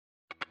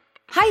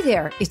Hi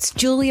there, it's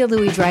Julia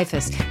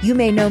Louis-Dreyfus. You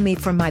may know me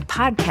from my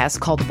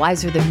podcast called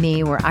Wiser Than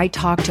Me, where I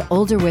talk to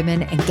older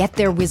women and get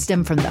their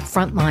wisdom from the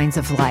front lines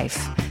of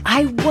life.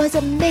 I was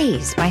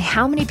amazed by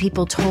how many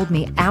people told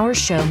me our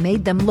show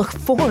made them look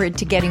forward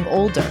to getting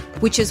older,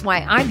 which is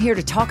why I'm here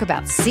to talk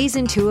about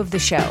season 2 of the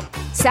show.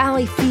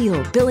 Sally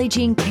Field, Billie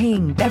Jean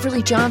King,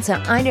 Beverly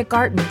Johnson, Ina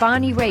Garten,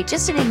 Bonnie Raitt,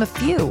 just to name a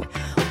few.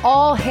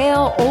 All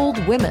hail old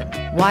women.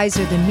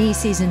 Wiser Than Me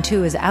season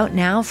 2 is out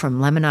now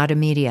from Lemonada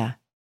Media.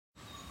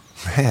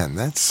 Man,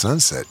 that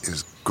sunset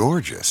is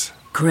gorgeous.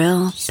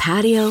 Grill,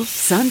 patio,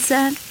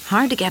 sunset.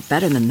 Hard to get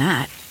better than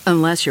that.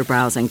 Unless you're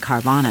browsing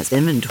Carvana's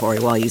inventory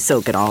while you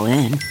soak it all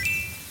in.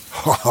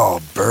 Oh,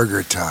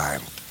 burger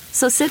time.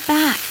 So sit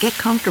back, get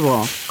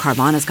comfortable.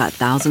 Carvana's got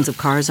thousands of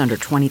cars under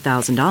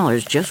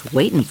 $20,000 just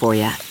waiting for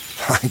you.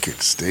 I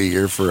could stay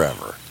here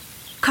forever.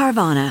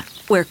 Carvana,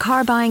 where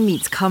car buying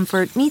meets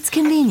comfort, meets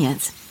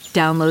convenience.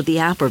 Download the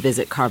app or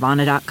visit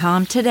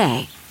Carvana.com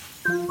today.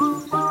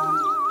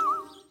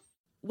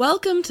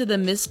 Welcome to the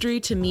Mystery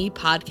to Me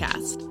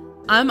podcast.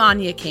 I'm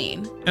Anya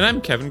Kane. And I'm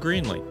Kevin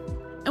Greenlee.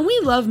 And we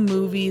love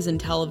movies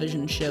and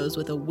television shows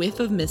with a whiff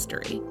of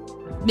mystery.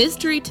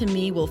 Mystery to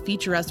Me will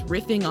feature us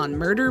riffing on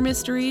murder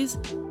mysteries,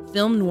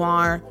 film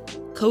noir,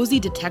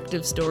 cozy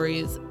detective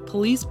stories,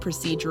 police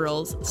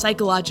procedurals,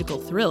 psychological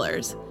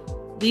thrillers,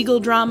 legal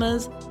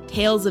dramas,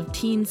 tales of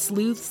teen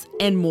sleuths,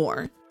 and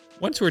more.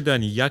 Once we're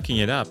done yucking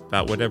it up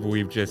about whatever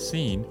we've just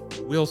seen,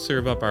 we'll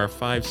serve up our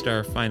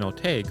 5-star final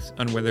takes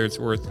on whether it's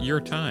worth your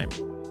time.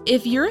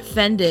 If you're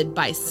offended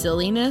by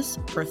silliness,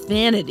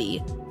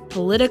 profanity,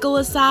 political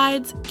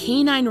asides,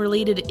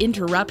 canine-related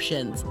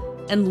interruptions,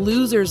 and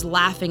losers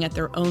laughing at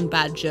their own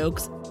bad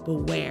jokes,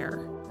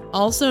 beware.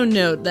 Also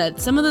note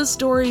that some of the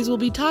stories we'll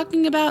be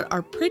talking about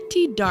are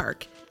pretty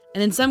dark,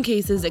 and in some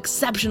cases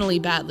exceptionally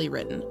badly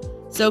written.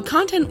 So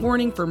content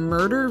warning for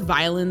murder,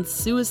 violence,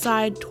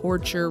 suicide,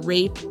 torture,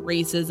 rape,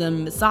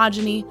 racism,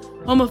 misogyny,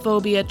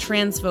 homophobia,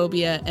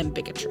 transphobia, and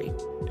bigotry.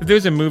 If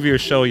there's a movie or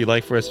show you'd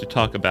like for us to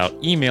talk about,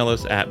 email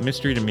us at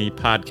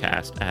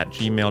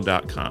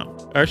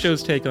mysterytomepodcast@gmail.com. Our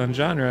show's take on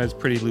genre is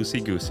pretty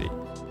loosey-goosey,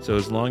 so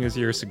as long as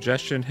your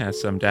suggestion has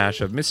some dash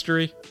of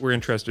mystery, we're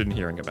interested in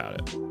hearing about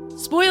it.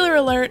 Spoiler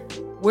alert,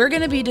 we're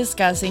going to be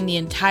discussing the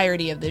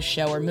entirety of this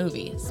show or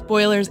movie,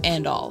 spoilers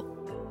and all.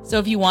 So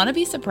if you want to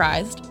be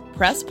surprised,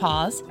 press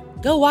pause,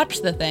 go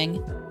watch the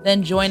thing,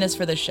 then join us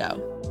for the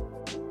show.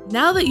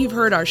 Now that you've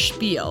heard our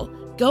spiel,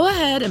 go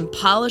ahead and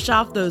polish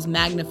off those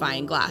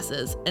magnifying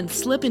glasses and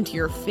slip into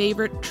your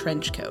favorite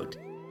trench coat.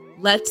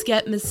 Let's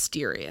get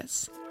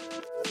mysterious.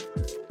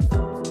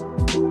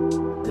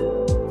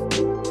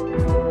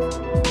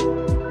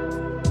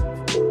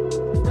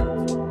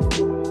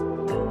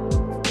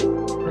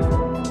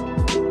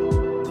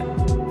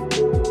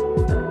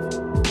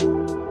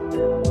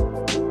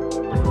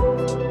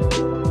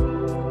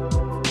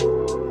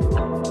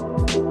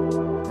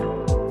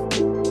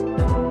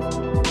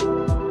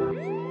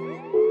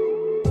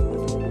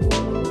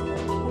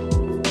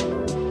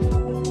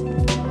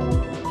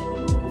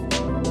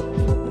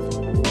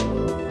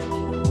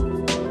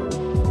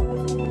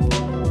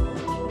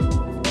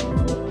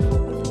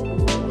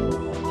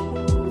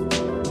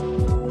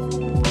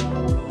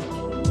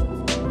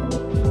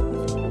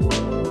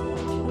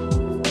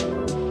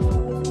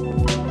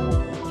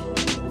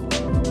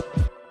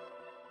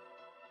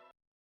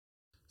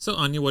 So,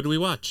 Anya, what do we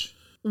watch?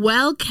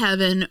 Well,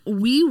 Kevin,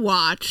 we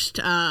watched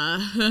how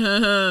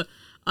do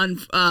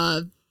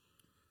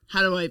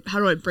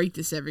I break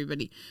this,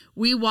 everybody?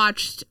 We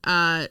watched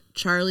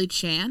Charlie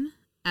Chan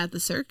at the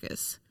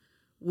Circus,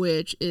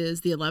 which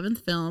is the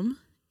 11th film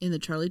in the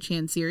Charlie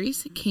Chan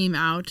series. It came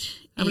out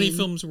How many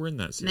films were in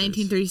that series?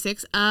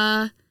 1936.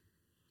 A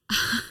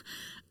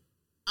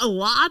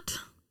lot.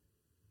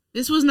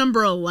 This was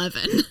number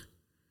 11.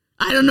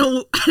 I don't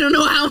know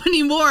how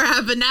many more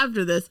happened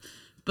after this,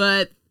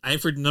 but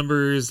I've heard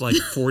numbers like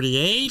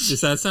 48.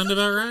 Does that sound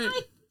about right?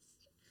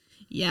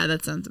 Yeah,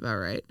 that sounds about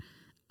right.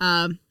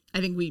 I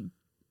think we...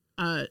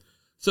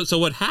 So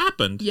what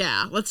happened?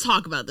 Yeah, let's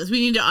talk about this.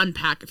 We need to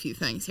unpack a few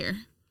things here.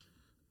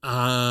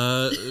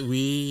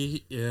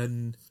 We,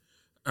 in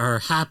our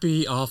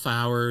happy off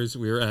hours,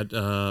 we were at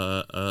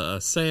a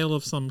sale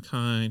of some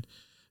kind,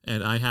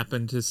 and I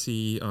happened to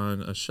see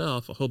on a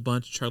shelf a whole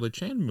bunch of Charlie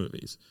Chan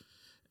movies.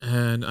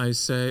 And I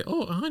say,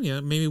 "Oh,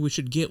 Anya, maybe we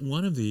should get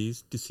one of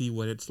these to see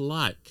what it's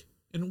like."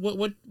 And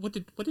what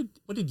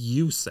did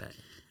you say?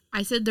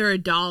 I said they're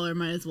 $1.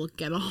 Might as well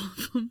get all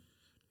of them.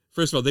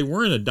 First of all, they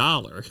weren't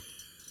 $1.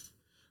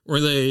 Were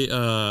they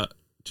 $2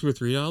 or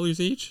 $3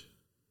 each?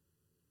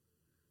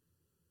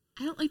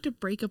 I don't like to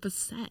break up a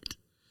set.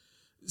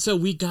 So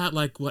we got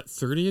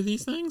 30 of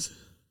these things?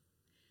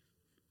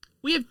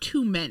 We have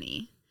too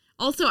many.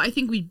 Also, I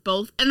think we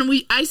both,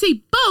 I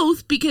say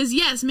both because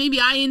yes, maybe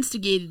I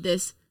instigated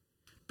this,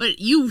 but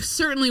you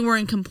certainly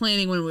weren't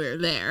complaining when we were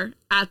there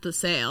at the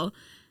sale.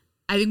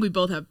 I think we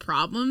both have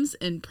problems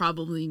and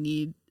probably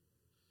need,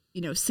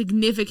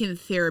 significant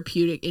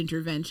therapeutic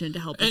intervention to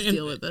help us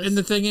deal with this. And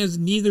the thing is,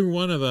 neither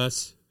one of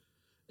us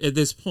at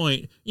this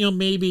point,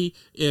 maybe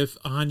if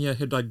Anya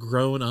had like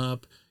grown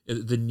up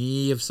at the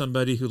knee of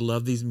somebody who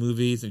loved these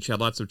movies and she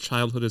had lots of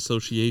childhood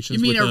associations.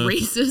 You mean with a them,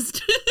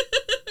 racist?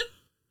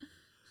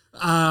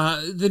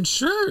 then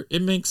sure,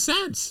 it makes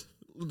sense.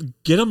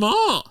 Get them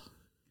all.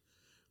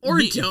 Or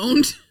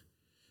don't.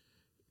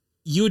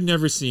 You had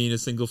never seen a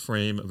single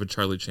frame of a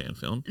Charlie Chan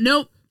film.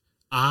 Nope.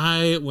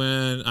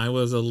 When I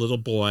was a little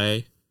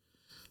boy,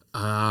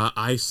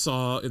 I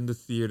saw in the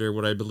theater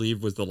what I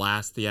believe was the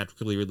last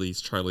theatrically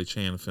released Charlie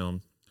Chan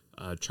film,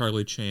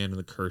 Charlie Chan and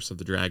the Curse of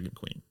the Dragon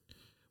Queen,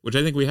 which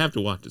I think we have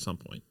to watch at some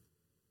point.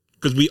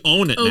 Because we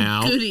own it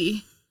now. Oh,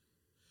 goody.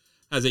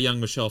 As a young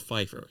Michelle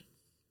Pfeiffer.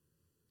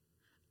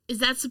 Is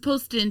that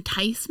supposed to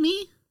entice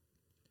me?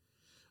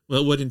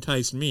 Well, what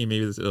enticed me,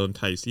 maybe this will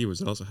entice you,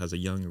 was it also has a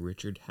young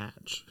Richard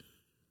Hatch.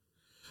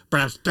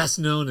 Perhaps best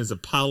known as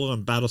Apollo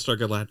in Battlestar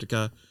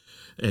Galactica.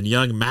 And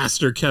young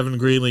Master Kevin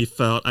Greenlee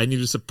felt I need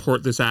to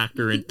support this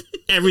actor in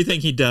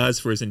everything he does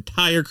for his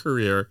entire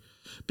career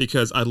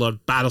because I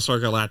loved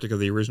Battlestar Galactica,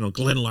 the original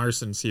Glenn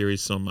Larson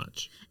series, so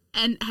much.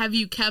 And have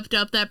you kept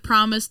up that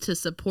promise to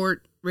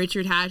support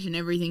Richard Hatch in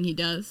everything he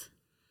does?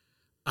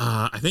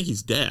 I think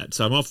he's dead,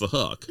 so I'm off the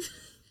hook.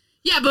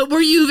 Yeah, but were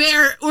you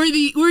there? Were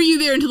you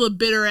there until the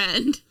bitter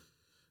end?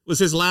 Was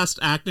his last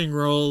acting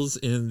roles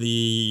in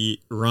the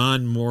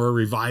Ron Moore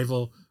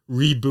revival,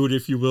 reboot,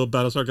 if you will,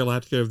 Battlestar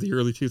Galactica of the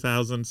early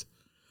 2000s?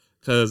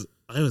 Because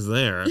I was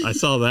there. I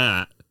saw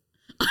that.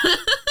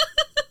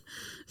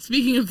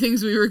 Speaking of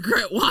things we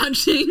regret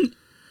watching.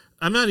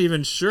 I'm not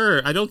even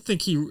sure. I don't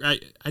think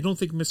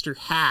Mr.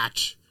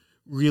 Hatch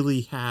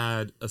really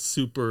had a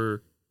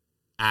super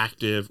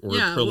active or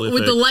prolific.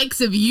 With the likes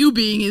of you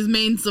being his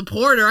main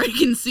supporter, I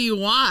can see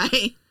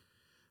why.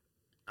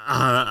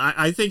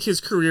 I think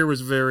his career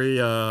was very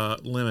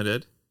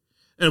limited.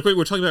 And of course,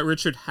 we're talking about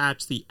Richard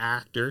Hatch, the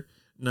actor,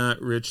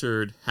 not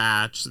Richard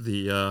Hatch,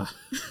 the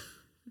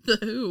the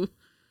who?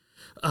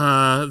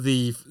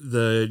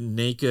 The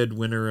naked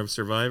winner of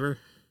Survivor.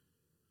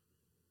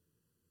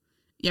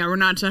 Yeah, we're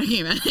not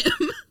talking about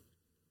him.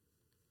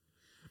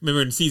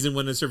 Remember in season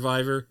 1 of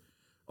Survivor?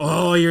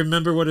 Oh, you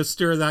remember what a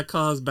stir that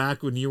caused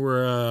back when you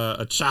were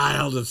a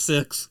child of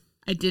 6?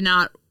 I did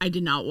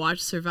not watch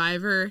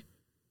Survivor.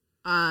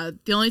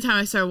 The only time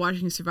I started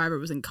watching Survivor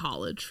was in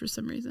college for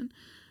some reason.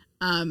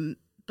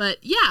 But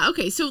yeah,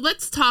 okay, so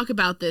let's talk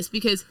about this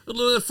because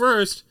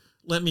first,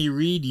 let me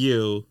read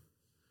you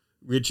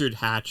Richard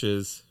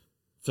Hatch's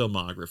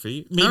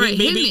filmography.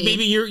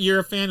 Maybe you're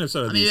a fan of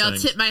some of these things. Maybe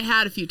I'll tip my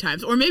hat a few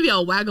times, or maybe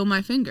I'll waggle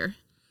my finger.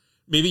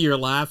 Maybe you'll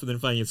laugh and then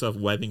find yourself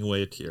wiping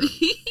away a tear.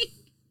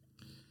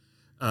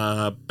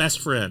 Best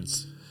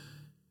Friends.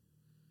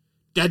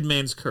 Dead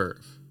Man's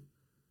Curve.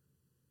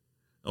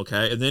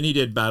 Okay, and then he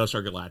did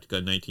Battlestar Galactica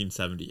in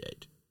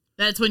 1978.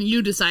 That's when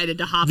you decided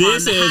to hop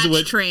on the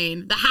Hatch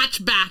train, the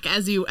hatchback,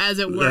 as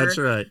it were. That's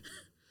right.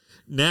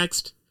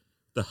 Next,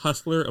 The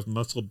Hustler of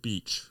Muscle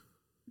Beach.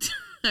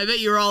 I bet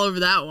you were all over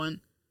that one.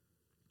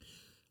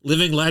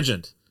 Living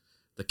Legend,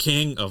 The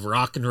King of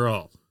Rock and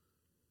Roll.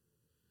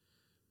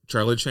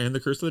 Charlie Chan, The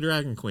Curse of the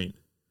Dragon Queen.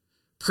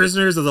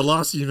 Prisoners of the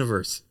Lost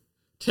Universe.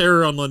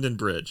 Terror on London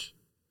Bridge.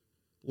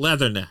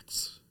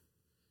 Leathernecks.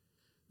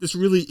 This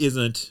really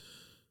isn't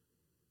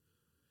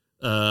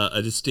a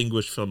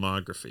distinguished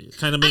filmography. It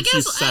kind of makes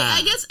you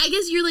sad. I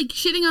guess you're like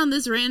shitting on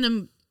this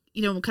random,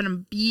 kind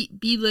of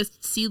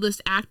B-list,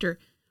 C-list actor.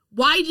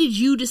 Why did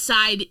you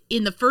decide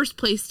in the first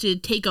place to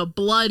take a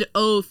blood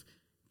oath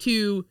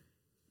to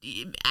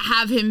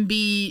have him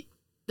be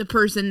the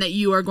person that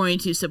you are going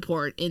to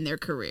support in their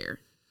career?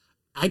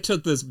 I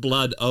took this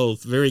blood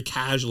oath very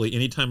casually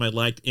anytime I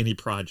liked any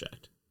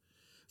project.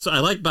 So I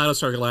like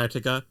Battlestar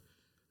Galactica.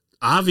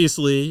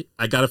 Obviously,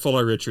 I got to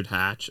follow Richard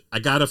Hatch. I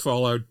got to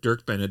follow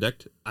Dirk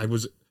Benedict. I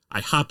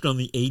hopped on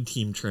the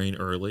A-Team train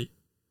early.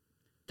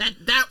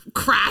 That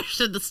crashed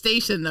at the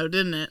station, though,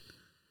 didn't it?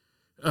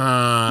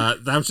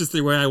 That was just the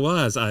way I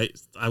was. I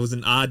was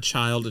an odd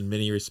child in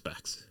many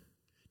respects.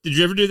 Did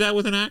you ever do that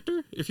with an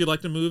actor? If you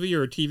liked a movie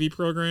or a TV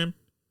program?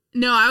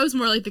 No, I was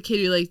more like the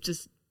kid who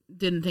just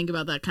didn't think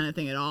about that kind of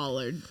thing at all,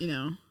 or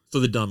So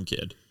the dumb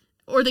kid.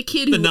 Or the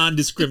kid who... The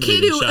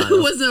non-discriminating child.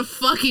 Who wasn't a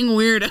fucking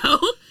weirdo.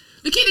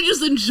 The kid who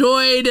just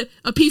enjoyed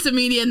a piece of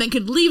media and then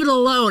could leave it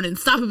alone and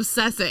stop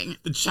obsessing.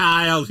 The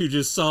child who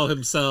just saw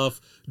himself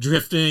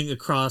drifting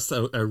across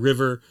a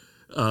river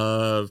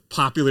of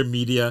popular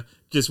media.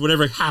 Just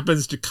whatever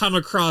happens to come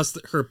across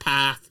her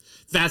path,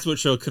 that's what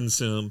she'll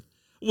consume.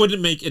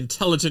 Wouldn't make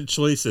intelligent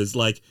choices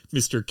like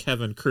Mr.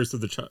 Kevin, Curse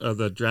of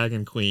the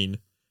Dragon Queen,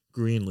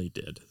 Greenlee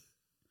did.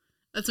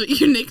 That's what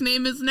your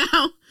nickname is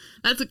now?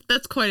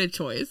 That's quite a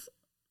choice.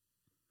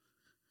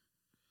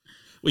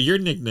 Well, your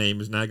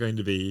nickname is now going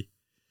to be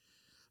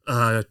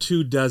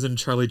 24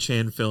 Charlie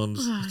Chan films.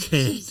 Oh,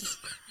 Jesus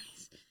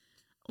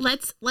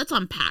Christ. Let's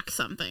unpack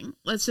something.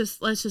 Let's just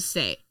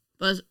say,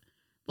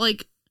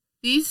 like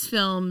these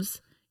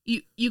films.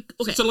 You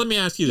okay? So let me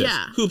ask you this: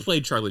 Yeah. Who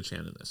played Charlie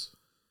Chan in this?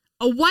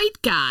 A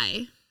white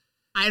guy.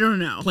 I don't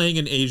know. Playing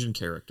an Asian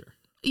character.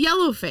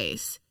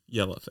 Yellowface.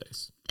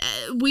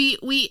 we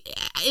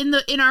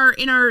in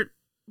our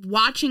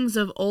watchings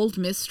of old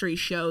mystery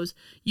shows,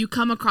 you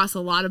come across a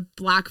lot of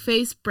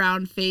blackface,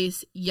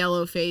 brownface,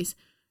 yellowface,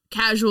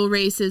 casual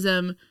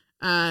racism,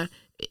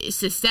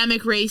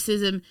 systemic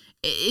racism.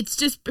 It's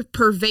just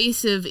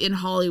pervasive in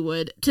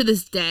Hollywood to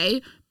this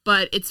day,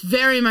 but it's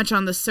very much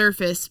on the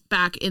surface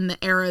back in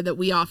the era that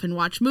we often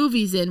watch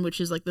movies in,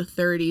 which is like the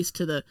 30s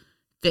to the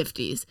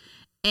 50s.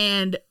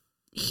 And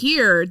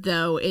here,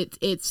 though, it's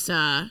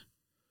been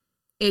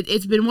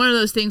one of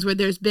those things where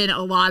there's been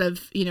a lot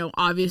of,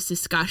 obvious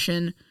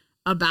discussion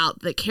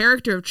about the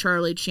character of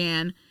Charlie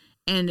Chan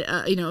and,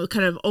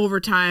 kind of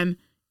over time,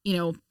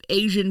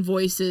 Asian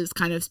voices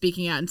kind of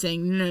speaking out and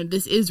saying, no,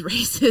 this is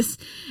racist.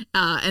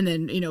 And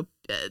then,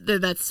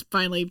 that's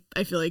finally,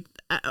 I feel like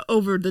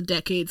over the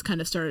decades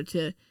kind of started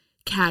to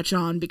catch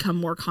on, become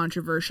more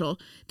controversial.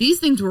 These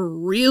things were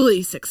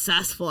really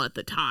successful at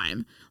the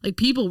time. Like,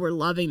 people were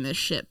loving this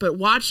shit. But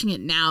watching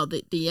it now,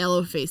 the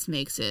yellow face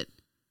makes it,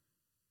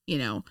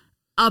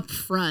 up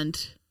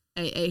front,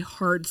 a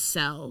hard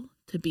sell,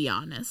 to be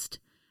honest.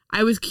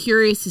 I was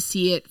curious to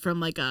see it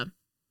from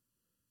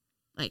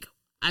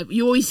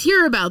you always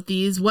hear about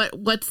these,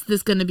 what's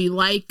this going to be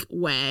like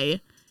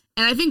way.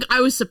 And I think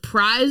I was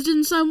surprised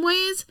in some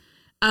ways,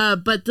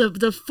 but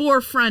the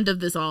forefront of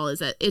this all is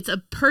that it's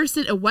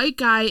a white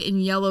guy in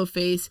yellow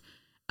face,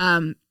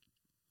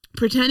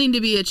 pretending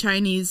to be a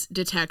Chinese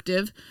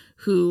detective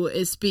who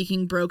is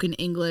speaking broken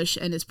English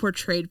and is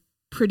portrayed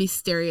pretty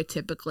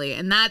stereotypically.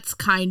 And that's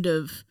kind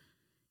of,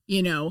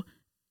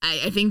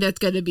 I think that's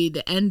going to be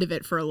the end of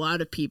it for a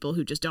lot of people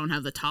who just don't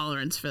have the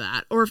tolerance for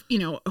that, or,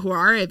 who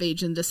are of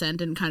Asian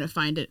descent and kind of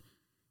find it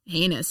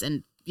heinous.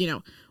 And,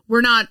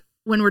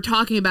 when we're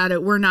talking about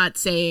it, we're not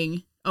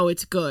saying, oh,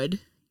 it's good,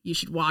 you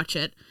should watch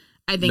it.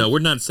 I think, no, we're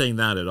not saying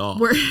that at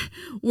all.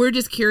 We're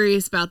just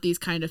curious about these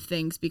kind of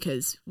things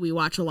because we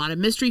watch a lot of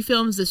mystery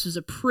films. This was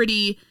a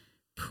pretty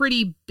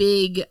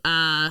big,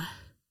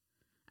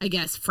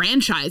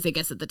 franchise,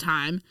 at the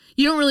time.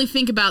 You don't really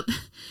think about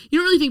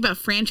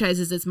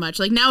franchises as much.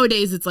 Like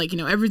nowadays it's like,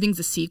 everything's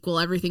a sequel,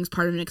 everything's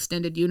part of an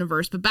extended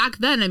universe. But back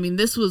then, I mean,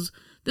 this was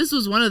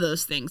one of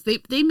those things.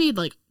 They made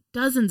like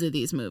dozens of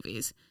these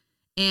movies.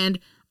 And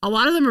a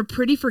lot of them are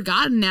pretty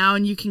forgotten now,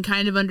 and you can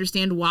kind of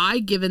understand why,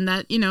 given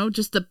that,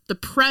 just the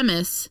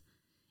premise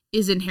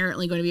is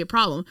inherently going to be a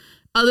problem.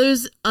 Other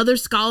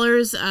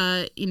scholars,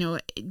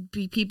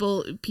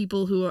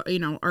 people who are,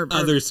 are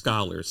other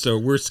scholars. So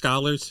we're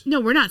scholars?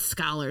 No, we're not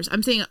scholars.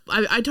 I'm saying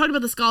I talked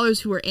about the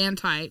scholars who were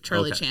anti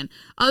Charlie Chan.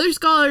 Other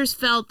scholars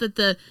felt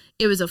that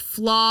it was a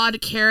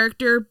flawed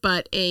character,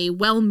 but a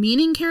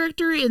well-meaning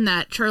character in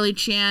that Charlie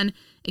Chan,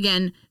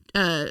 again,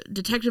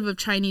 detective of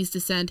Chinese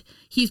descent,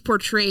 he's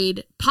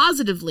portrayed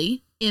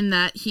positively in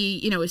that he,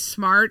 is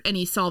smart and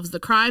he solves the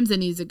crimes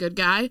and he's a good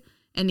guy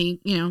and he,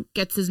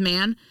 gets his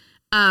man.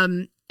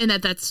 And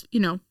that's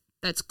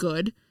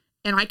good.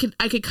 And I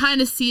could kind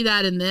of see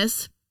that in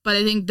this, but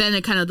I think then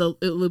it kind of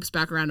it loops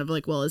back around of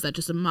like, well, is that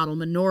just a model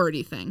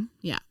minority thing?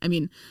 Yeah. I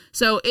mean,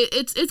 so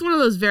it's one of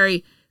those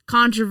very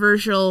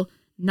controversial,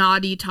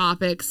 naughty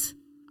topics.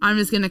 I'm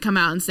just going to come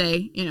out and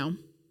say,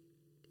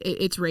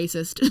 it's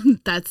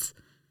racist.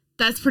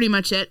 That's pretty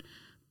much it.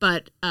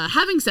 But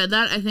having said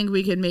that, I think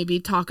we could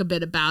maybe talk a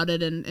bit about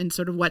it and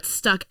sort of what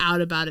stuck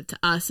out about it to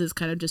us as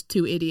kind of just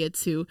two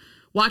idiots who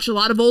watch a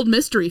lot of old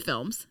mystery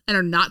films and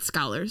are not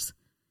scholars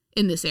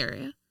in this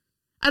area.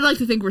 I'd like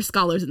to think we're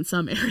scholars in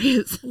some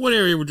areas. What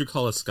area would you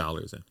call us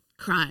scholars in?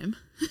 Crime.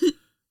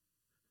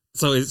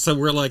 So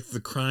we're like the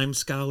crime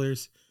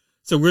scholars?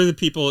 So we're the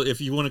people,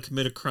 if you want to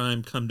commit a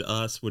crime, come to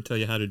us. We'll tell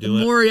you how to do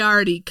it.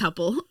 Moriarty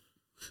couple.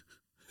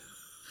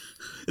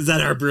 Is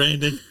that our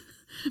branding?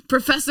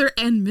 Professor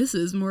and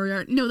Mrs.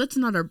 Moriarty. No, that's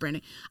not our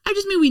branding. I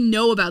just mean we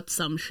know about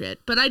some shit,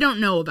 but I don't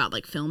know about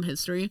like film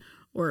history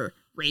or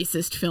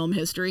racist film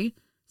history.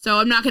 So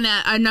I'm not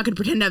gonna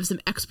pretend to have some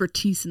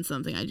expertise in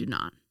something I do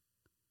not.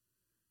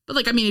 But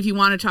like, I mean, if you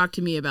want to talk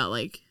to me about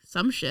like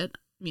some shit,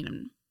 I mean,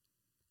 I'm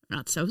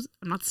not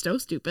so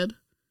stupid,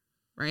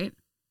 right?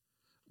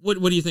 What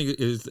do you think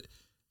is?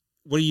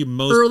 What are you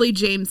most early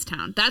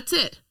Jamestown? That's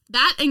it.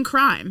 That and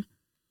crime.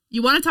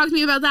 You want to talk to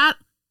me about that?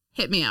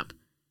 Hit me up.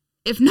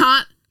 If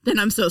not, then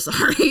I'm so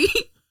sorry.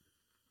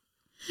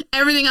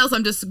 Everything else,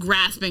 I'm just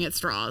grasping at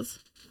straws.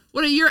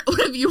 What are your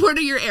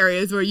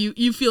areas where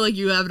you feel like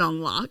you have it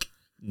on lock?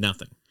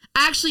 Nothing.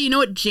 Actually, you know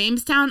what?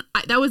 Jamestown,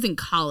 that was in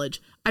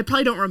college. I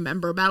probably don't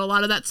remember about a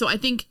lot of that. So I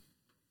think,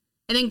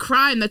 and then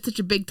crime, that's such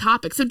a big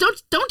topic. So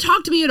don't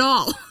talk to me at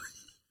all.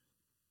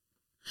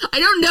 I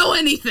don't know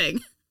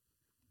anything.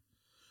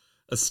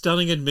 A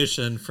stunning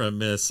admission from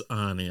Miss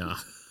Anya.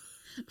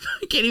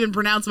 I can't even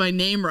pronounce my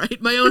name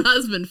right. My own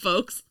husband,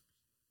 folks.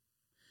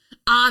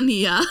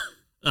 Anya.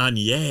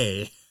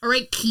 Anya. All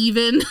right,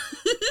 Kevin.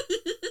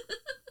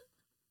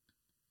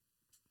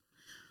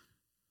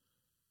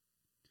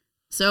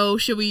 So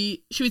should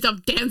we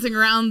stop dancing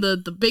around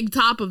the big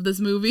top of this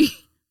movie?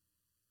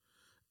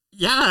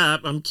 Yeah,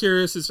 I'm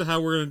curious as to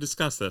how we're going to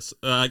discuss this.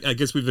 I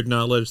guess we've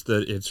acknowledged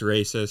that it's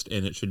racist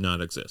and it should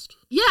not exist.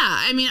 Yeah,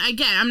 I mean,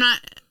 again,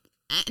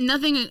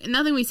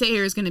 nothing we say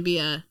here is going to be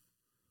a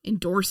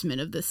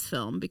endorsement of this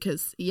film,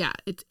 because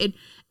and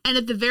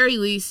at the very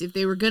least, if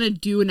they were going to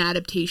do an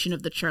adaptation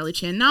of the Charlie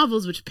Chan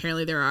novels, which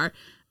apparently there are,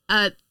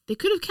 they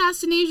could have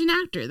cast an Asian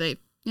actor.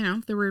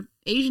 There were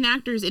Asian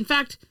actors. In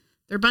fact,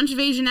 there are a bunch of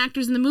Asian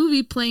actors in the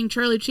movie playing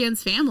Charlie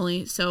Chan's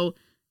family. So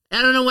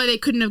I don't know why they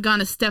couldn't have gone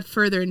a step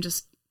further and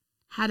just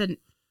had an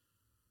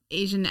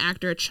Asian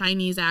actor, a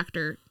Chinese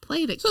actor,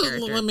 play the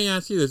character. Let me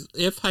ask you this.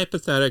 If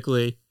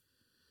hypothetically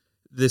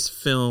this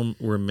film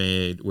were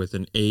made with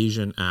an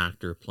Asian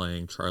actor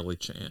playing Charlie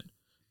Chan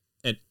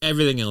and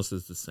everything else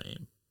is the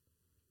same.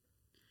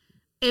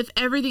 If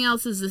everything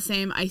else is the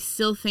same, I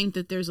still think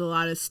that there's a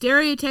lot of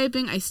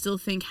stereotyping. I still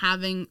think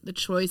having the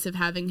choice of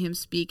having him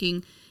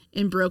speaking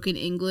in broken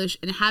English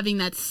and having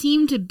that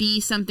seem to be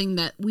something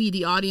that we,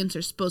 the audience,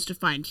 are supposed to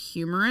find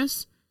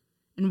humorous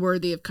and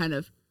worthy of kind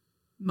of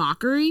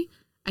mockery,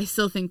 I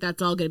still think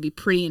that's all going to be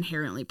pretty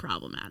inherently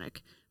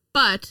problematic.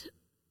 But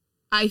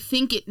I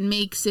think it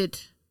makes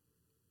it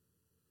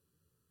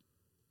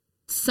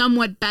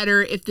somewhat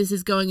better if this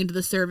is going into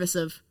the service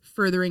of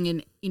furthering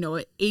an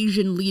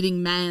Asian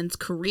leading man's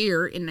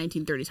career in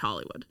 1930s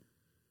Hollywood.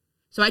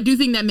 So I do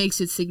think that makes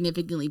it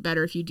significantly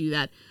better if you do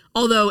that,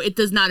 although it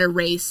does not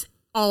erase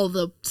all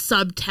the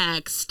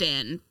subtext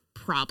and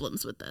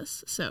problems with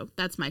this. So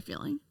that's my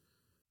feeling.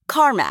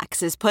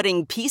 CarMax is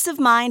putting peace of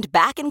mind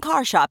back in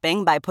car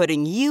shopping by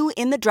putting you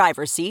in the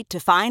driver's seat to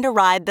find a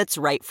ride that's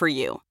right for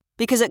you.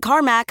 Because at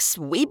CarMax,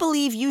 we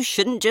believe you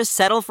shouldn't just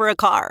settle for a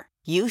car.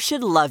 You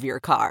should love your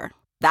car.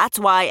 That's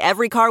why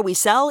every car we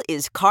sell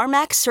is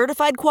CarMax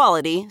certified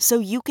quality, so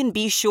you can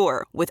be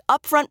sure with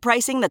upfront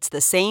pricing that's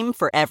the same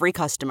for every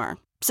customer.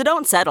 So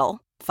don't settle.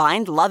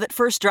 Find love at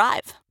first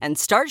drive and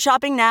start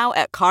shopping now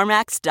at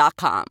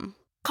CarMax.com.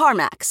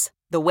 CarMax,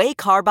 the way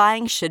car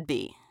buying should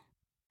be.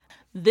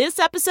 This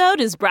episode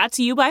is brought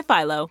to you by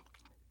Philo.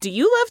 Do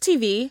you love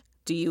TV?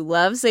 Do you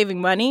love saving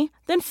money?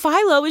 Then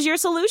Philo is your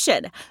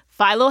solution.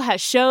 Philo has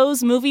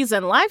shows, movies,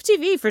 and live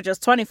TV for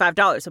just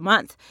 $25 a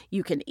month.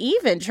 You can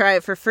even try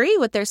it for free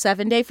with their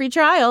 7-day free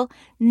trial.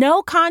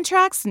 No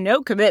contracts,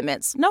 no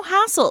commitments, no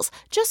hassles.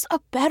 Just a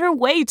better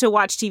way to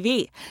watch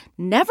TV.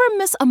 Never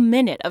miss a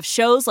minute of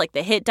shows like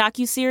the hit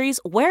docuseries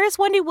Where is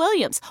Wendy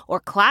Williams? Or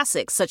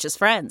classics such as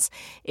Friends.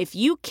 If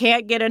you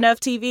can't get enough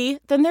TV,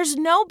 then there's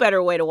no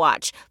better way to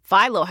watch.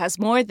 Philo has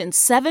more than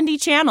 70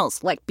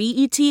 channels like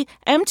BET,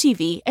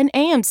 MTV, and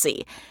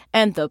AMC.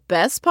 And the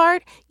best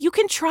part? You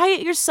can try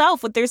it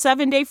yourself with their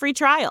 7-day free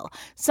trial.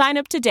 Sign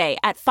up today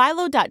at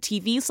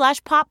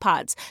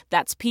philo.tv/poppods.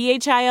 That's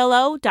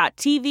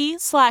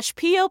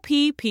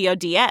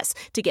philo.tv/POPPODS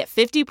to get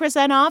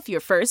 50% off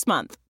your first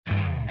month.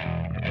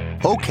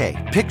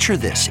 Okay, picture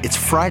this. It's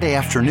Friday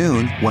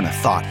afternoon when a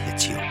thought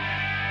hits you.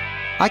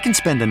 I can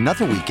spend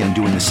another weekend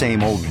doing the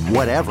same old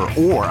whatever,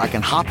 or I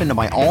can hop into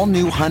my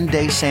all-new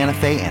Hyundai Santa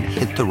Fe and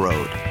hit the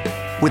road.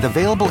 With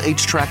available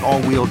H-Track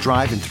all-wheel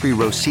drive and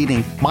 3-row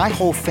seating, my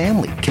whole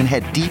family can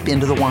head deep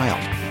into the wild.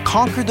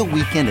 Conquer the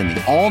weekend in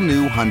the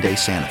all-new Hyundai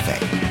Santa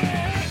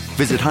Fe.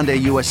 Visit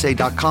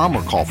HyundaiUSA.com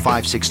or call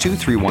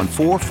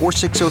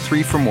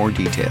 562-314-4603 for more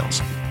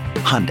details.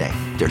 Hyundai,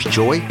 there's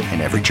joy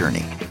in every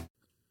journey.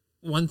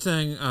 One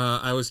thing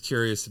I was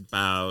curious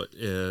about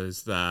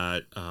is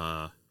that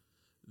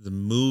in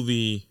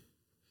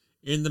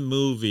the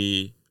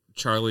movie,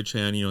 Charlie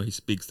Chan, he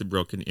speaks the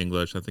broken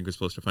English. I think we're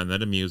supposed to find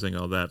that amusing.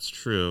 Oh, that's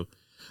true.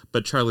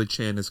 But Charlie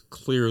Chan is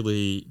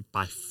clearly,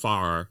 by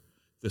far,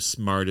 the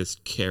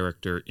smartest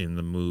character in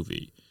the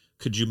movie.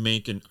 Could you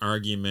make an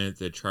argument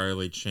that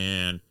Charlie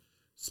Chan,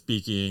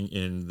 speaking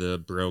in the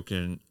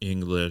broken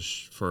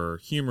English for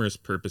humorous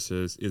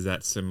purposes, is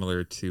that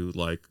similar to,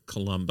 like,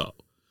 Columbo,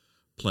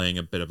 playing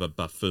a bit of a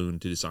buffoon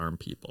to disarm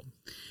people?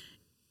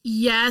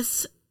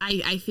 Yes,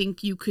 I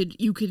think you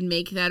could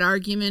make that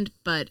argument,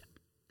 but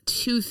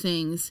two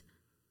things.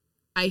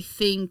 I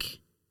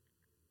think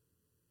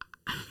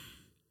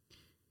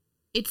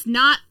it's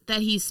not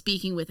that he's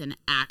speaking with an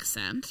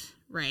accent,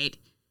 right?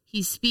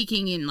 He's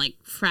speaking in like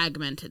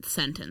fragmented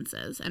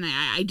sentences. And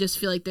I just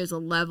feel like there's a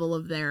level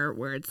of there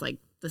where it's like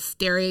the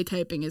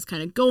stereotyping is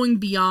kind of going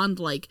beyond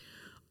like,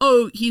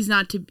 oh, he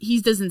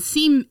doesn't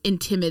seem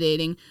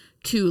intimidating,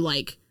 to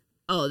like,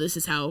 oh, this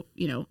is how,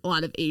 a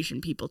lot of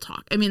Asian people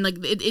talk. I mean,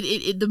 like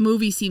the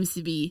movie seems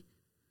to be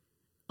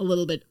a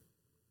little bit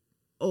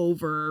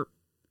over,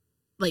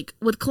 like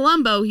with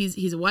Columbo,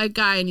 he's a white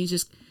guy and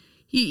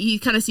he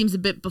kind of seems a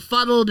bit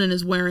befuddled and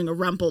is wearing a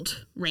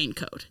rumpled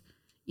raincoat.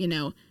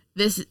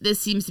 This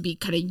seems to be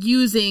kind of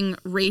using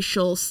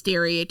racial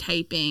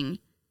stereotyping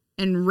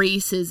and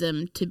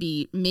racism to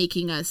be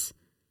making us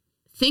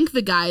think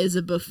the guy is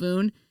a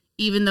buffoon,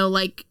 even though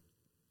like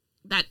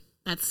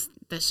that's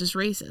just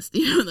racist.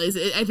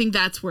 I think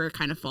that's where it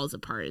kind of falls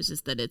apart. Is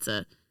just that it's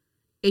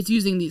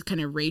using these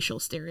kind of racial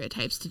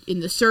stereotypes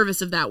in the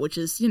service of that, which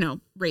is,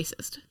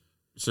 racist.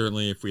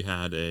 Certainly if we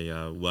had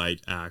a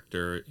white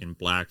actor in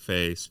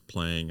blackface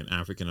playing an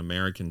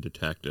African-American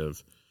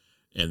detective,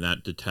 and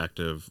that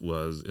detective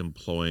was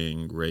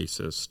employing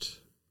racist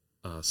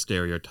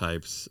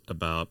stereotypes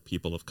about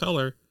people of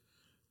color,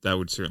 that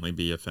would certainly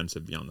be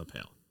offensive beyond the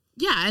pale.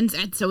 Yeah,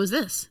 and so is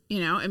this.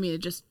 I mean, it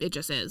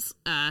just is.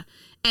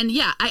 And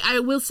yeah, I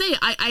will say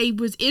I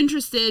was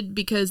interested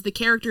because the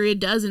character, it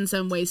does in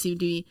some ways seem to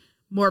be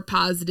more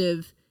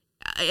positive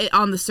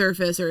on the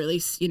surface, or at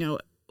least,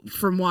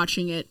 from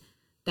watching it,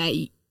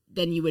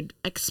 than you would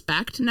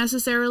expect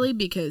necessarily,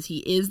 because he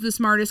is the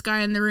smartest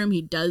guy in the room.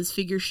 He does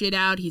figure shit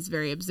out. He's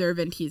very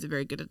observant. He's a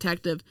very good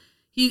detective.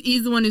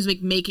 He's the one who's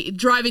like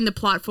driving the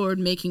plot forward,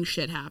 making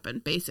shit happen,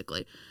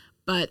 basically.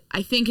 But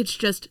I think it's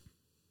just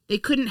they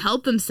couldn't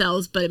help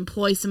themselves but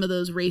employ some of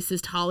those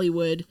racist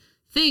Hollywood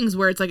things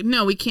where it's like,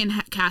 no, we can't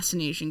cast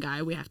an Asian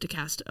guy. We have to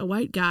cast a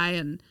white guy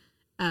and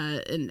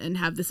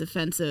have this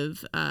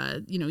offensive,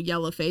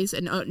 yellow face.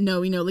 And no,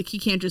 like he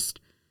can't just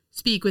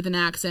speak with an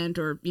accent,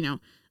 or,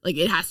 like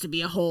it has to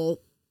be a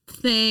whole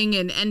thing.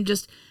 And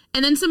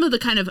then some of the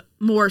kind of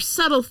more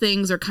subtle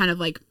things are kind of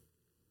like,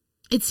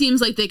 it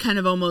seems like they kind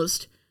of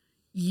almost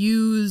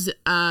use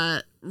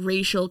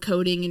racial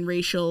coding and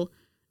racial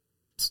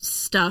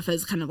stuff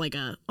as kind of like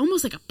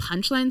almost like a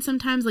punchline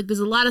sometimes. Like there's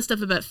a lot of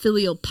stuff about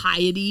filial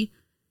piety,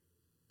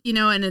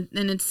 and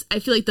it's, I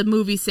feel like the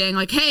movie's saying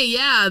like, hey,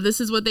 yeah, this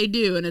is what they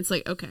do. And it's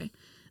like, okay,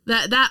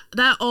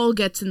 that all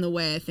gets in the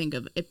way, I think,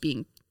 of it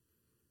being,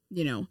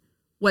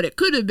 what it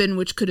could have been,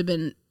 which could have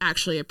been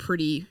actually a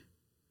pretty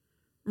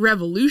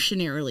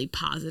revolutionarily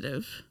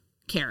positive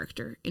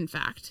character, in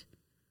fact,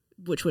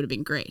 which would have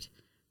been great.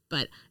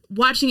 But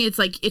watching it,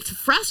 it's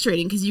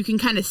frustrating because you can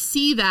kind of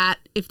see that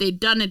if they'd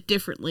done it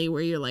differently,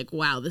 where you're like,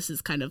 wow, this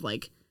is kind of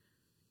like,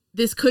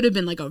 this could have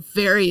been like a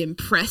very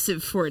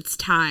impressive for its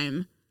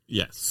time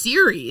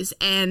series.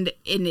 And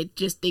it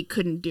just, they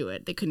couldn't do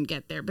it. They couldn't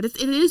get there. But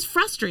it is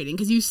frustrating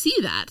because you see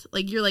that.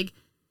 Like, you're like,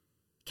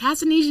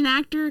 cast an Asian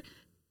actor,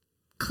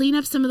 clean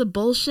up some of the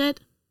bullshit,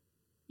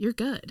 you're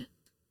good.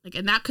 Like,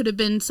 and that could have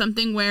been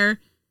something where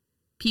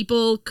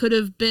people could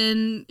have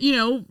been,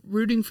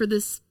 rooting for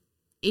this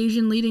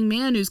Asian leading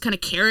man who's kind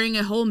of carrying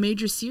a whole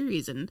major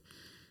series. And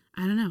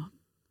I don't know,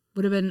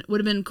 would have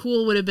been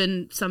cool, would have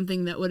been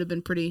something that would have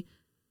been pretty,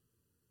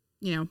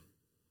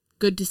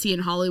 good to see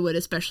in Hollywood,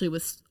 especially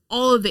with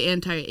all of the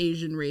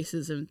anti-Asian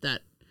racism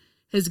that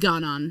has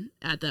gone on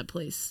at that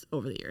place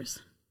over the years.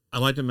 I'd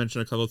like to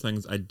mention a couple of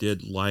things I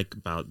did like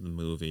about the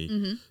movie.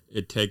 Mm-hmm.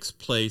 It takes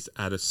place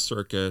at a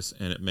circus,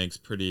 and it makes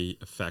pretty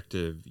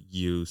effective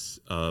use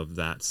of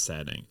that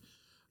setting.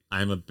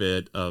 I'm a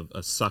bit of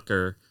a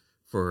sucker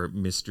for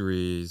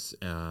mysteries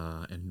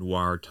and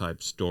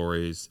noir-type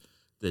stories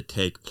that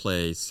take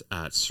place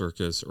at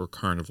circus or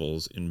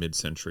carnivals in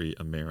mid-century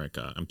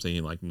America. I'm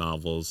thinking like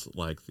novels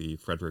like the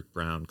Frederick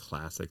Brown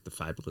classic, The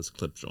Fabulous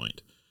Clip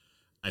Joint.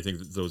 I think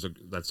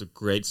that's a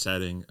great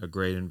setting, a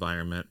great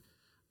environment.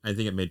 I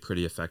think it made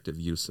pretty effective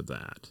use of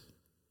that.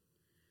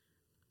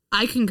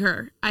 I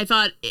concur. I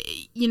thought,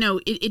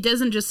 it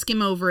doesn't just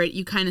skim over it.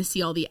 You kind of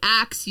see all the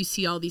acts. You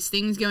see all these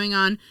things going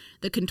on.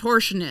 The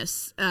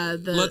contortionists.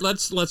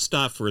 Let's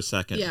stop for a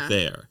second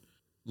there.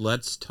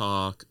 Let's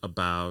talk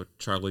about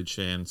Charlie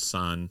Chan's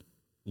son,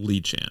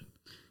 Lee Chan,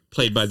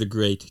 played by the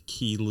great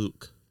Key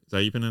Luke. Is that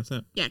how you pronounce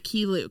that? Yeah,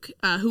 Key Luke,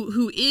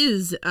 who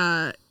is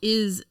a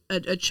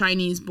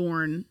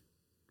Chinese-born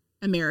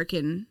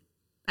American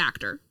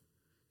actor.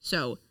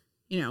 So,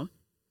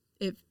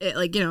 if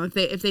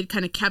they'd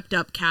kind of kept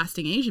up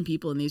casting Asian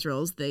people in these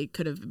roles, they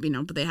could have,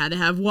 but they had to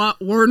have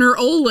Warner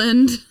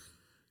Oland.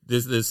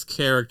 This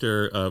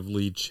character of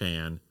Lee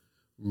Chan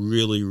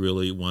really,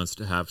 really wants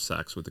to have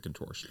sex with the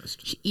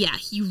contortionist. Yeah,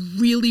 he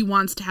really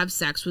wants to have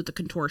sex with the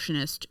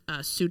contortionist,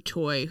 Su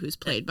Toy, who's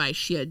played by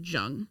Xia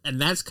Zheng.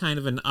 And that's kind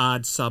of an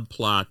odd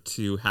subplot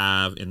to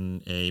have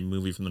in a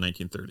movie from the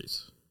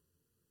 1930s.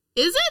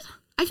 Is it?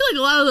 I feel like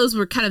a lot of those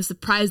were kind of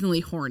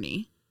surprisingly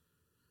horny.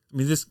 I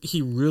mean,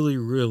 he really,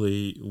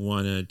 really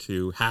wanted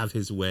to have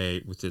his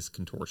way with this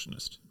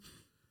contortionist.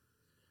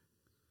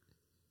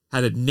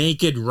 Had a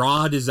naked,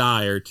 raw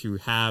desire to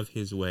have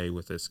his way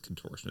with this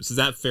contortionist. Is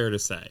that fair to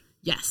say?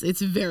 Yes,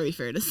 it's very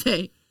fair to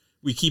say.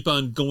 We keep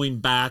on going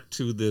back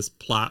to this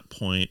plot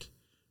point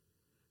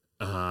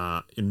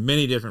in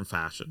many different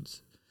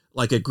fashions.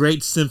 Like a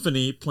great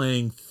symphony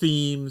playing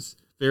themes,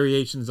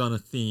 variations on a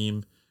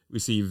theme. We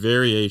see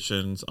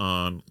variations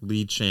on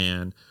Lee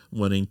Chan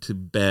wanting to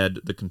bed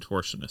the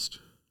contortionist.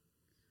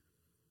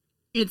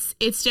 It's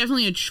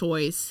definitely a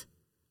choice.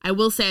 I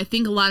will say I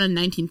think a lot of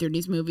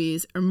 1930s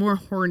movies are more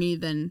horny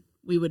than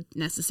we would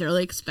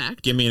necessarily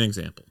expect. Give me an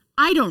example.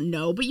 I don't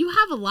know, but you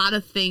have a lot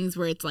of things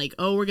where it's like,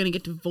 oh, we're going to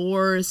get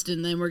divorced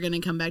and then we're going to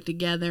come back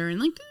together. And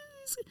like,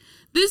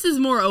 this is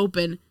more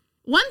open.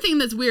 One thing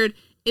that's weird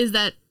is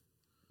that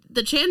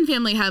the Chan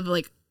family have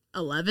like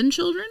 11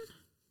 children.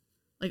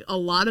 Like a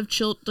lot of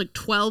children, like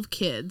 12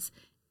 kids.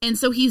 And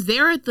so he's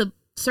there at the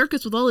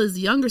circus with all his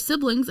younger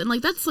siblings. And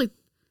like, that's like,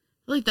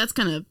 I feel like that's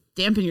kind of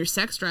dampen your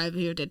sex drive.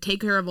 You have to take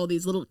care of all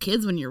these little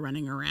kids when you're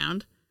running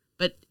around.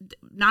 But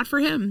not for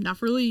him, not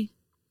for Lee.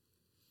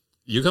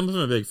 You come from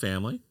a big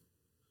family?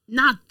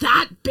 Not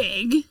that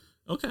big.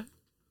 Okay.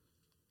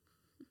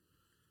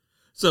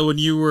 So when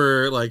you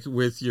were like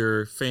with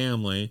your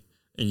family,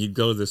 and you'd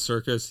go to the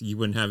circus, you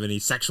wouldn't have any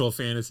sexual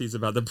fantasies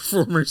about the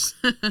performers.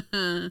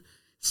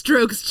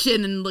 Strokes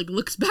chin and like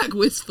looks back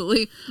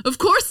wistfully. Of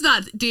course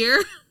not,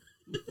 dear.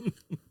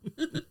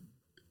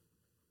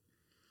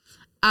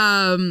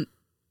 Have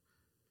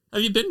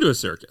you been to a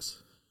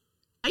circus?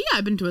 Yeah,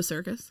 I've been to a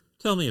circus.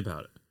 Tell me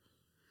about it.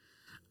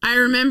 I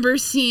remember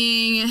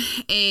seeing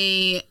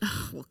I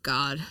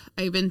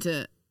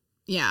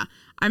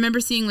remember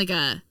seeing like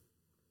a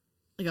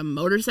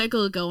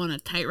motorcycle go on a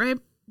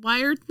tightrope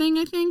wire thing,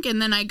 I think,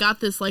 and then I got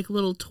this like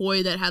little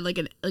toy that had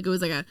it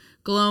was like a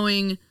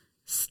glowing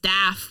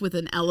staff with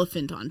an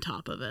elephant on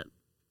top of it.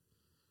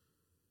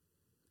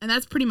 And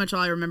that's pretty much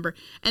all I remember.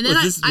 And then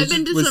I've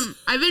been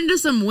to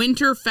some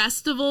winter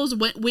festivals,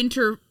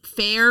 winter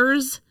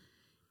fairs,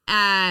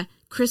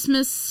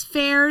 Christmas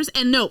fairs,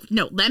 and no,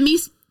 let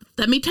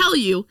me tell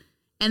you.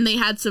 And they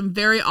had some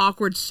very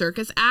awkward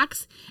circus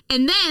acts.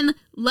 And then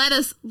let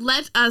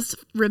us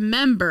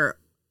remember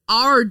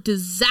our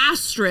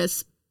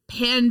disastrous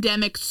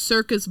pandemic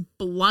circus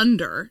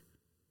blunder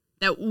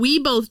that we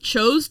both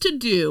chose to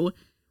do,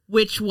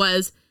 which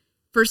was,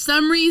 for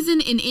some reason,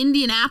 in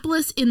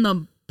Indianapolis, in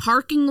the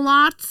parking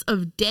lots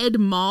of dead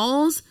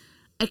malls,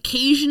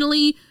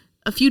 occasionally,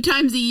 a few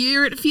times a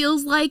year, it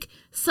feels like,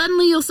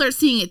 suddenly you'll start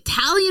seeing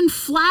Italian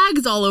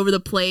flags all over the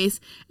place,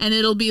 and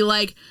it'll be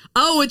like,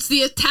 oh, it's the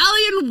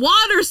Italian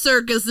water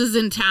circus is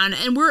in town.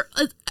 And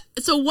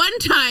so one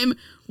time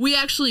we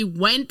actually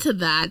went to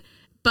that,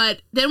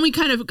 but then we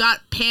kind of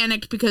got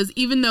panicked because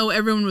even though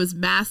everyone was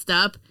masked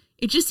up,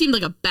 it just seemed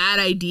like a bad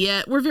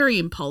idea. We're very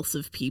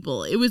impulsive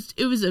people.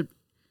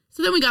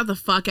 So then we got the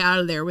fuck out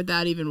of there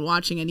without even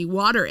watching any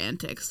water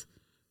antics.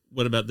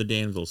 What about the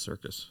Danville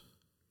Circus?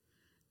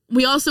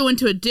 We also went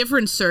to a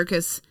different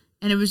circus,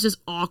 and it was just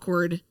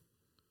awkward.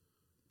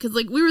 Because,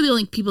 like, we were the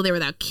only people there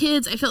without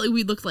kids. I felt like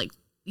we looked like,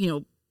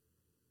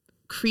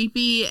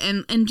 creepy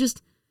and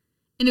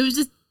it was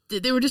just,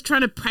 they were just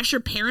trying to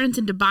pressure parents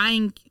into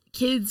buying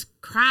kids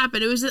crap.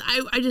 And it was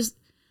just,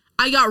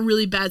 I got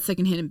really bad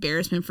secondhand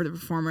embarrassment for the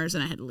performers,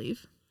 and I had to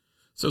leave.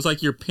 So it's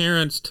like your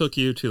parents took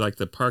you to like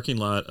the parking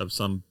lot of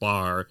some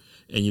bar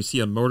and you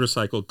see a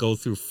motorcycle go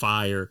through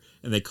fire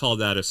and they called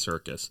that a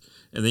circus.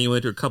 And then you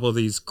went to a couple of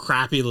these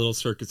crappy little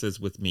circuses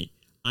with me.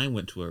 I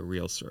went to a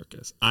real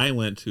circus. I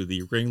went to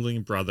the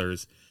Ringling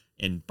Brothers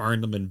and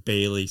Barnum and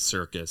Bailey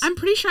Circus. I'm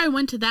pretty sure I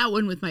went to that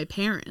one with my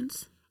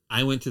parents.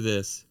 I went to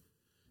this,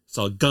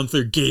 saw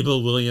Gunther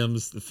Gable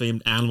Williams, the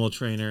famed animal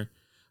trainer.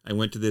 I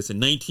went to this in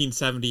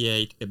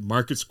 1978 at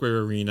Market Square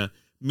Arena,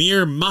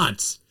 mere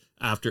months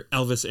after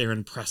Elvis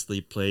Aaron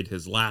Presley played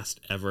his last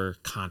ever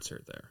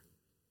concert there.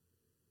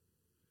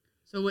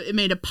 So it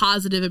made a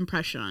positive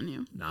impression on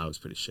you? No, it was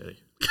pretty shitty.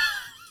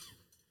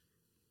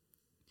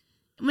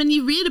 When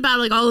you read about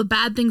like all the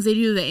bad things they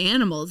do to the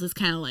animals, it's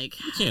kind of like...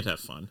 You can't have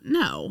fun.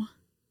 No.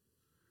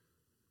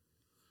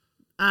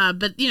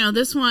 But,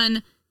 this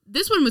one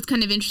was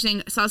kind of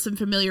interesting. I saw some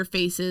familiar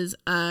faces.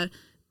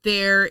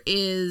 There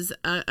is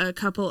a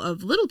couple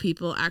of little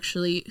people,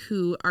 actually,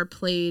 who are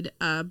played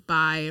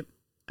by...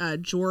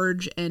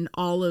 George and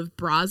Olive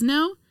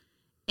Brosno,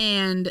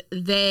 and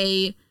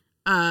they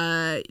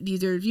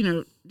these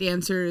are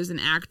dancers and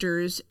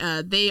actors.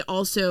 They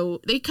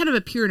kind of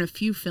appear in a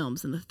few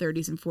films in the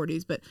 30s and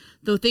 40s, but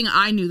the thing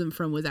I knew them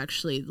from was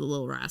actually The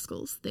Little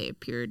Rascals. They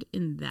appeared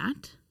in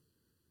that.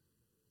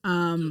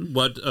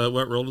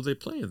 What role do they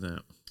play in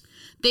that?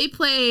 They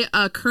play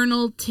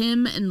Colonel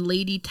Tim and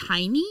Lady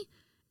Tiny.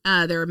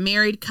 They're a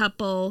married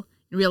couple.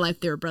 In real life,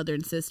 they're a brother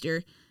and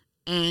sister.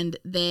 And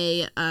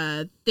they're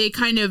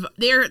kind of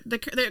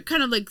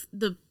like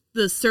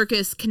the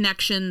circus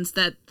connections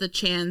that the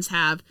Chans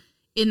have,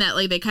 in that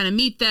like they kind of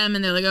meet them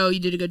and they're like, oh,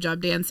 you did a good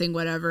job dancing,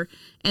 whatever.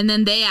 And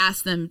then they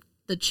ask them,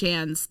 the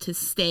Chans, to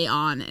stay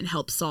on and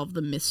help solve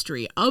the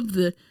mystery of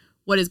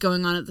what is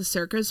going on at the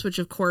circus, which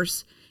of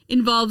course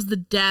involves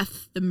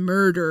the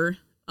murder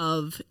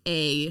of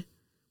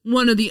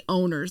one of the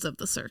owners of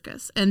the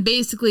circus. And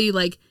basically,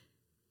 like,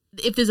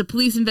 if there's a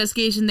police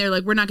investigation, they're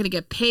like, we're not going to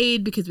get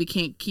paid because we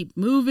can't keep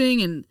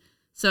moving. And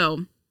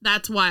so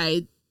that's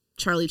why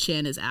Charlie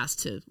Chan is asked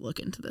to look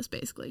into this,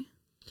 basically.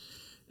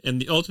 And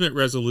the ultimate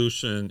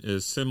resolution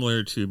is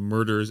similar to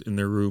Murders in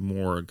the Rue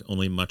Morgue,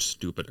 only much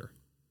stupider.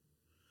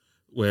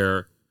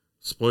 Where,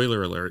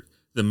 spoiler alert,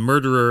 the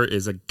murderer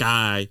is a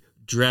guy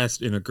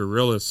dressed in a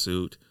gorilla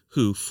suit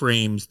who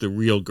frames the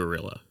real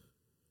gorilla.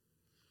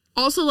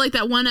 Also like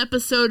that one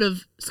episode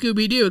of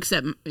Scooby-Doo,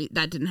 except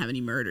that didn't have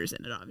any murders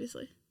in it,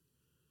 obviously.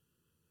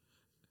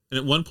 And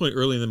at one point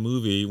early in the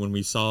movie, when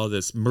we saw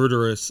this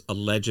murderous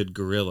alleged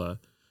gorilla,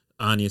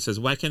 Anya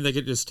says, why can't they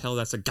just tell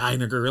that's a guy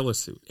in a gorilla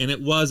suit? And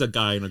it was a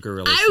guy in a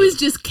gorilla suit. I was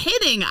just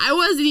kidding. I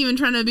wasn't even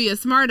trying to be a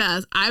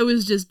smartass. I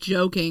was just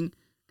joking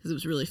because it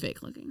was really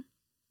fake looking.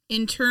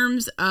 In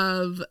terms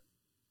of,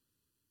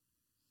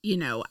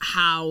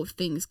 how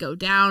things go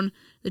down,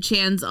 the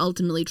Chans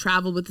ultimately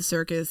travel with the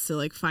circus to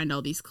like find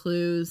all these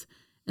clues.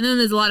 And then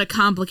there's a lot of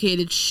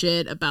complicated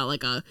shit about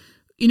like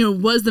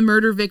was the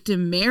murder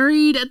victim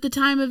married at the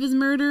time of his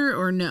murder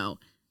or no?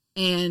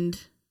 And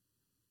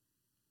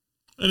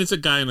And it's a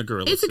guy in a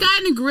gorilla suit. It's a guy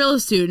in a gorilla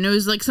suit, and it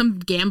was like some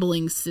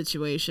gambling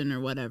situation or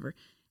whatever.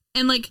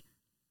 And like,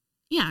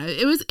 yeah,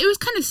 it was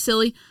kind of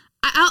silly.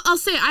 I'll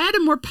say I had a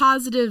more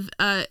positive,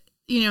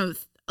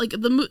 like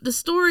the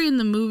story in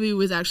the movie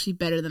was actually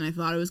better than I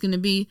thought it was going to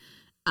be.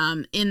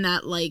 In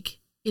that, like,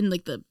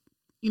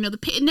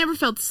 it never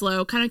felt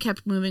slow, kind of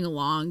kept moving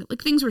along.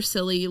 Like, things were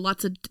silly,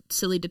 lots of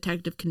silly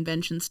detective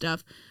convention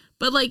stuff.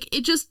 But, like,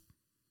 it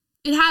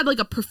had, like,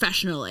 a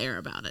professional air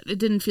about it. It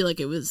didn't feel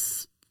like it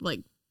was,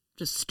 like,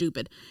 just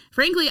stupid.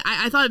 Frankly,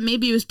 I thought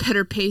maybe it was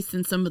better paced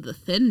than some of the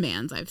Thin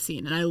Mans I've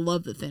seen. And I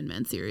love the Thin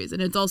Man series. And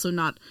it's also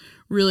not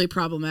really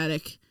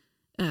problematic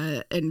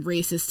and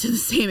racist to the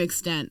same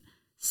extent.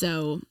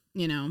 So,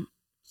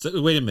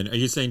 So wait a minute. Are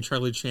you saying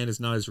Charlie Chan is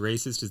not as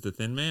racist as the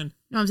Thin Man?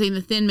 No, I'm saying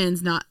the Thin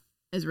Man's not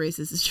as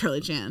racist as Charlie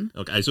Chan.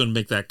 Okay, I just want to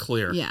make that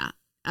clear. Yeah,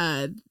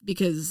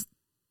 because,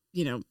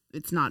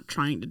 it's not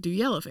trying to do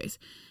yellowface.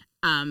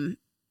 Or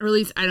at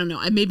least, I don't know,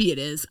 maybe it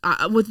is.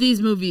 With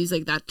these movies,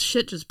 like, that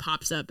shit just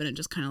pops up and it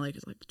just kind of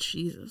is like,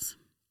 Jesus.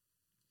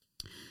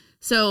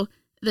 So,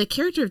 the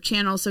character of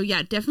Chan also,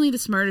 yeah, definitely the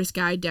smartest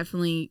guy,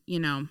 definitely,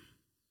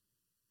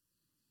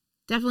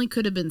 definitely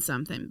could have been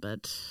something,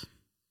 but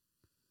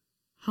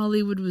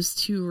Hollywood was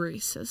too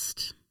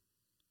racist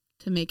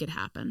to make it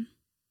happen.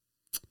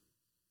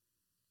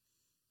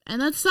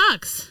 And that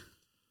sucks.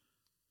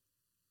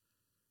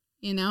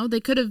 They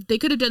could have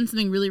done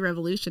something really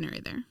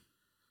revolutionary there.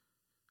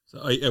 So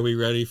are we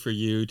ready for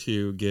you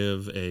to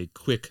give a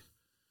quick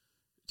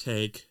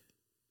take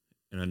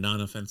in a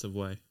non-offensive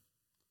way?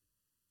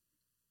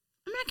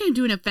 I'm not going to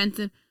do an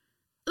offensive.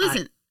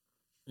 Listen.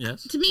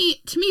 Yes. To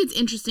me, it's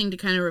interesting to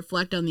kind of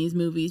reflect on these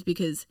movies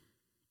because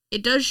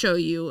it does show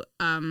you,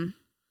 the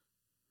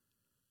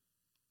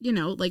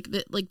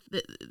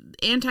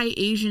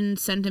anti-Asian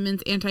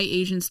sentiments,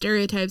 anti-Asian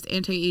stereotypes,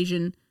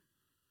 anti-Asian,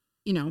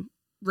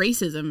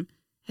 racism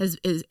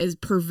is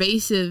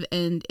pervasive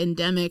and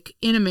endemic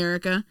in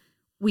America.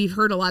 We've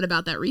heard a lot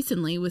about that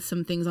recently with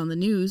some things on the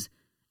news,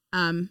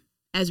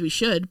 as we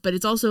should. But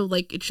it's also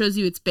like it shows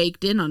you it's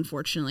baked in,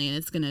 unfortunately, and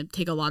it's going to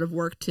take a lot of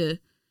work to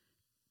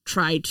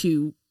try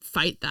to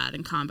fight that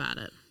and combat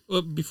it.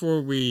 Well,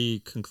 before we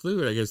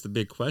conclude, I guess the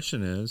big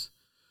question is,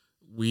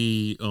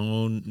 we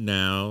own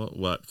now,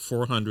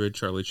 400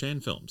 Charlie Chan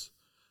films.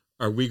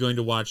 Are we going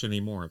to watch any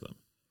more of them?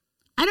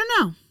 I don't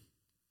know.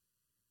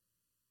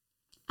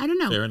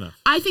 Fair enough.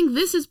 I think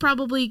this was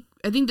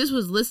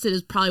listed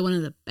as probably one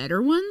of the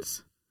better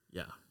ones.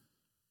 Yeah.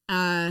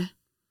 And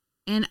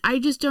I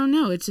just don't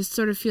know. It just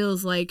sort of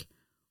feels like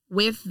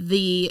with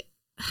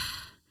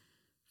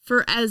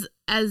as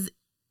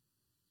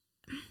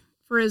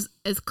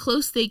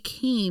close they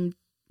came,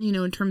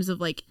 in terms of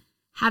like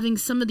having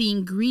some of the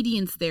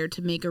ingredients there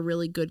to make a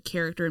really good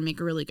character and make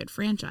a really good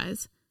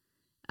franchise,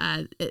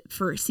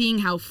 for seeing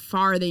how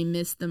far they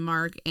missed the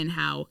mark and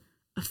how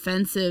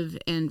offensive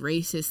and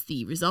racist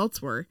the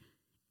results were,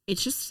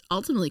 it's just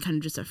ultimately kind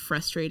of just a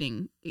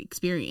frustrating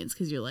experience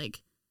because you're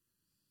like,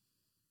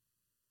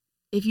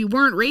 if you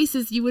weren't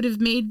racist, you would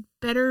have made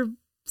better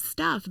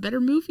stuff,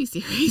 better movie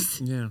series.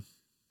 Yeah.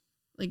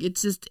 Like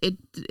it's just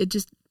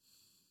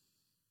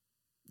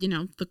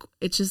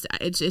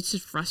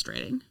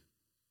frustrating.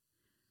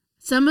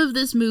 Some of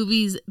this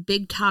movie's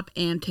big top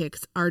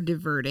antics are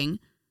diverting,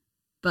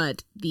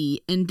 but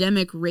the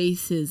endemic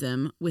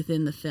racism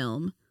within the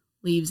film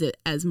leaves it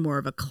as more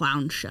of a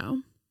clown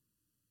show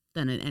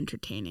than an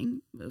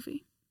entertaining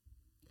movie.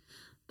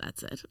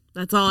 That's it.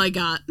 That's all I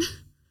got.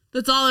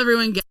 That's all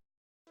everyone gets.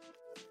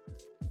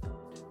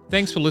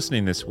 Thanks for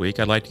listening this week.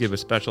 I'd like to give a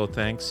special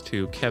thanks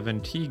to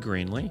Kevin T.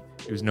 Greenlee,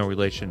 who's no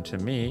relation to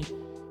me.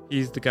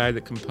 He's the guy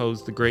that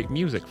composed the great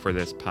music for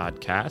this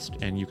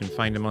podcast, and you can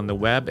find him on the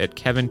web at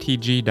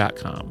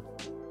kevintg.com.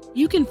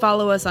 You can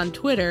follow us on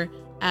Twitter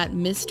at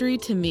Mystery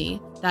to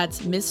Me.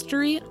 That's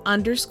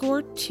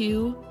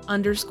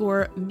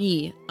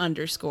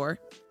mystery_to_me_.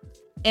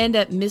 And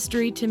at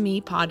Mystery to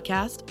Me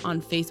Podcast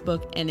on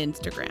Facebook and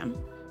Instagram.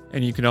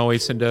 And you can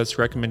always send us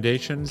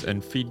recommendations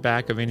and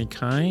feedback of any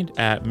kind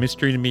at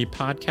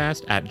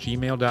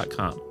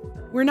mysterytomepodcast@gmail.com.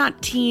 We're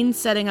not teens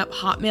setting up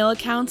Hotmail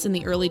accounts in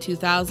the early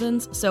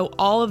 2000s, so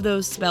all of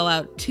those spell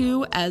out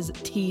 2 as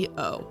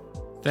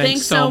T-O.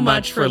 Thanks so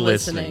much for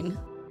listening.